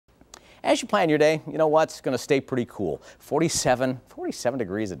As you plan your day, you know what's going to stay pretty cool. 47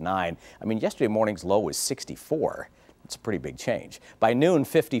 degrees at 9. I mean, yesterday morning's low was 64. It's a pretty big change. By noon,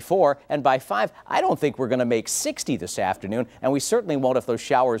 54, and by 5, I don't think we're going to make 60 this afternoon, and we certainly won't if those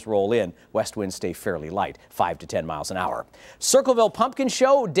showers roll in. West winds stay fairly light, 5 to 10 miles an hour. Circleville Pumpkin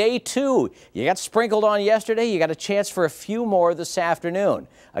Show, day 2. You got sprinkled on yesterday. You got a chance for a few more this afternoon.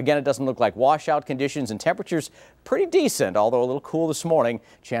 Again, it doesn't look like washout conditions, and temperatures pretty decent, although a little cool this morning.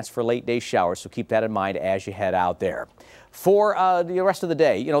 Chance for late day showers, so keep that in mind as you head out there. For the rest of the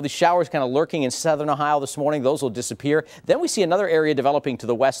day, you know, the showers kind of lurking in southern Ohio this morning. Those will disappear. Then we see another area developing to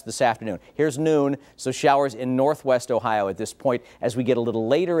the west this afternoon. Here's noon, so showers in northwest Ohio at this point. As we get a little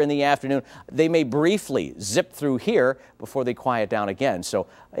later in the afternoon, they may briefly zip through here before they quiet down again. So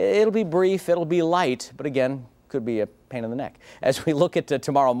it'll be brief, it'll be light, but again, could be a pain in the neck. As we look at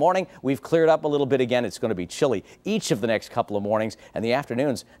tomorrow morning, we've cleared up a little bit again. It's going to be chilly each of the next couple of mornings, and the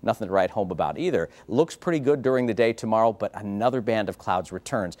afternoons, nothing to write home about either. Looks pretty good during the day tomorrow, but another band of clouds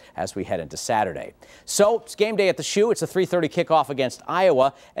returns as we head into Saturday. So it's game day at the Shoe. It's a 3:30 kickoff against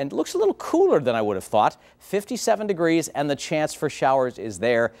Iowa, and looks a little cooler than I would have thought. 57 degrees, and the chance for showers is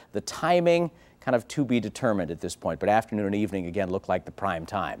there. The timing, kind of to be determined at this point, but afternoon and evening again look like the prime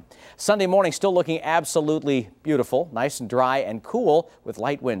time. Sunday morning still looking absolutely beautiful, nice and dry and cool with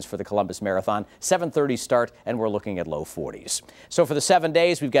light winds for the Columbus Marathon. 7:30 start, and we're looking at low 40s. So for the 7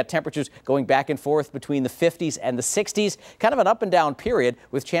 days, we've got temperatures going back and forth between the 50s and the 60s, kind of an up and down period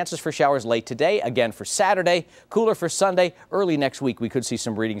with chances for showers late today, again for Saturday, cooler for Sunday. Early next week we could see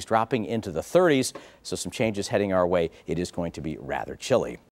some readings dropping into the 30s, so some changes heading our way. It is going to be rather chilly.